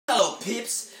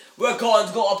peeps? We're going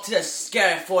to go up to the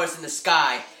scary forest in the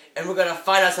sky, and we're gonna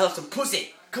find ourselves some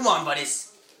pussy. Come on,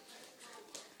 buddies.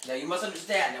 Now you must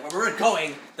understand that where we're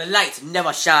going, the light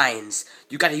never shines.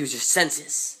 You gotta use your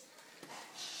senses.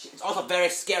 It's also very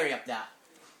scary up there.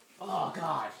 Oh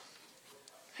God.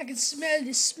 I can smell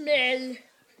the smell.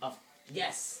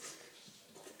 Yes.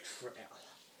 The trail.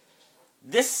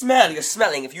 This smell you're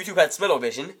smelling, if YouTube had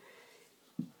smell-o-vision,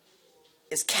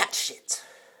 is cat shit.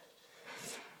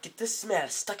 Get this smell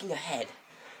stuck in your head,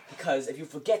 because if you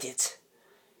forget it,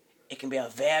 it can be a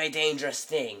very dangerous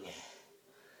thing.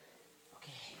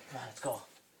 Okay, come on, let's go.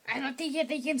 I don't think that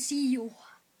they can see you.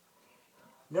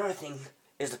 Another thing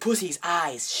is the pussy's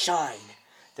eyes shine.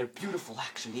 They're beautiful,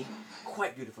 actually.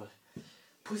 Quite beautiful.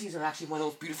 Pussies are actually one of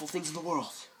those beautiful things in the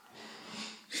world.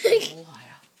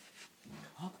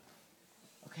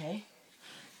 Okay?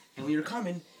 And when you're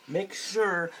coming, make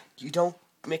sure you don't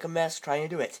make a mess trying to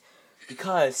do it.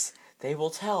 Because they will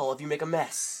tell if you make a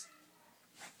mess.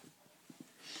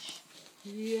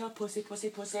 Yeah, pussy,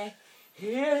 pussy, pussy.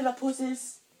 Here, the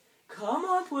pussies. Come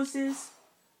on, pussies.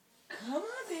 Come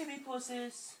on, baby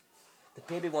pussies. The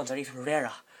baby ones are even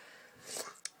rarer.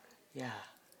 Yeah.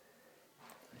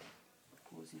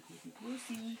 Pussy, pussy,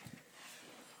 pussy.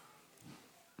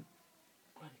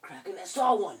 What a crack, and I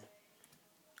saw one.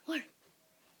 Where?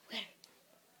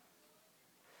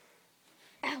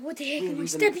 What the heck am I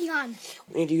stepping on?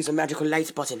 We need to use a magical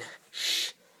light button.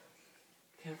 Shh.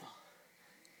 Careful.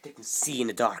 They can see in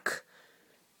the dark.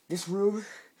 This room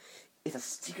is a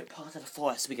secret part of the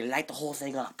forest. We can light the whole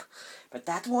thing up. But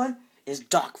that one is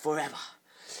dark forever.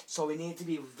 So we need to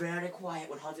be very quiet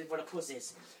when hunting for the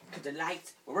pussies. Because the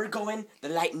light, where we're going, the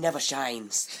light never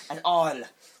shines. At all.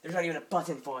 There's not even a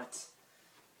button for it.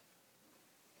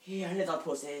 Here, little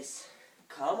pussies.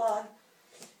 Come on.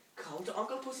 Come to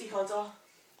Uncle Pussy Hunter.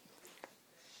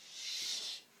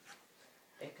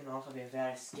 It can also be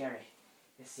very scary.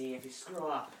 You see, if you screw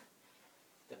up,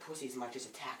 the pussies might just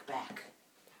attack back.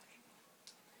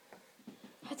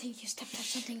 I think you stepped on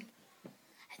something.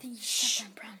 I think you stepped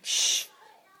on brown. Shh.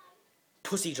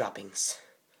 Pussy droppings.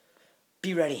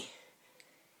 Be ready.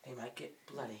 They might get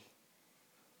bloody.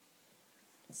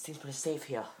 It seems pretty safe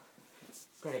here.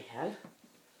 Ready, head?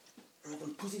 Where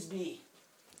can pussies be?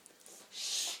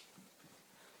 Shh.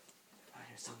 Right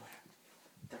here somewhere.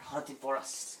 They're hunting for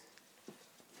us.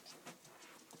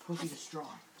 The pussies are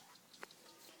strong.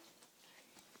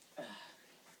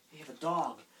 They have a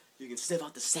dog. You can sniff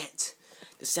out the scent.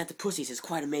 The scent of pussies is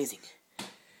quite amazing.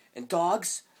 And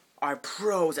dogs are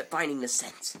pros at finding the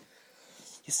scent.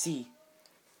 You see,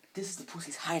 this is the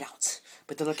pussy's hideout.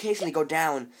 But they'll occasionally go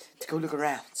down to go look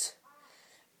around.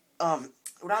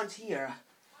 Around here,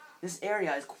 this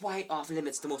area is quite off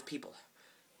limits to most people.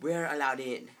 We're allowed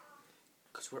in.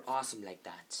 Because we're awesome like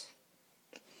that.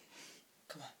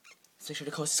 Come on. Let's make sure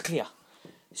the coast is clear.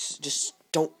 Just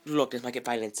don't look. This might get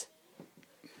violent.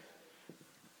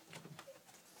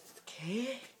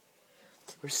 Okay.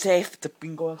 We're safe. We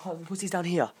can go and hunt the pussies down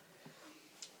here.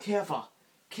 Careful.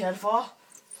 Careful.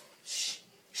 Shh.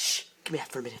 Shh. Give me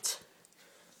that for a minute.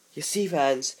 You see,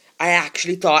 fans, I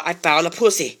actually thought I found a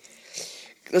pussy.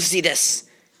 Let's see this.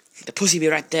 The pussy be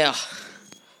right there.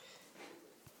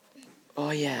 Oh,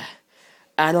 yeah.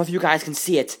 I don't know if you guys can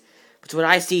see it, but what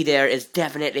I see there is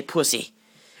definitely pussy.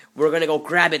 We're gonna go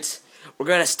grab it. We're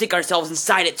gonna stick ourselves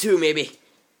inside it too, maybe.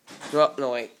 No,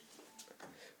 wait.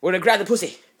 We're gonna grab the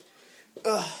pussy.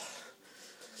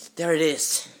 There it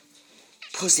is.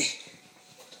 Pussy.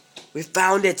 We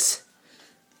found it.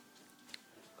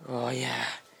 Oh, yeah.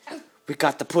 We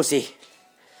got the pussy.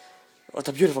 What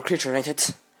a beautiful creature, ain't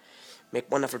it? Make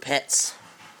wonderful pets.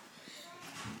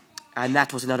 And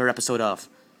that was another episode of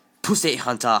Pussy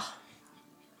Hunter.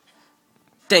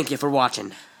 Thank you for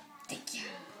watching. Thank you.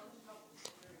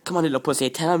 Come on, little pussy.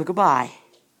 Tell him goodbye.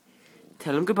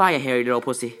 Tell him goodbye, you hairy little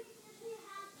pussy.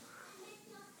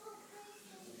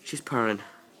 She's purring.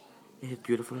 Isn't it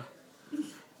beautiful?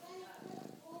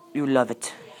 You love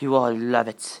it. You all love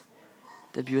it.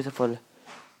 The beautiful,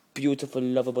 beautiful,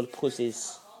 lovable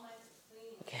pussies.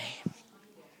 Okay.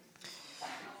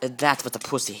 That was the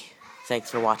pussy.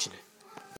 Thanks for watching.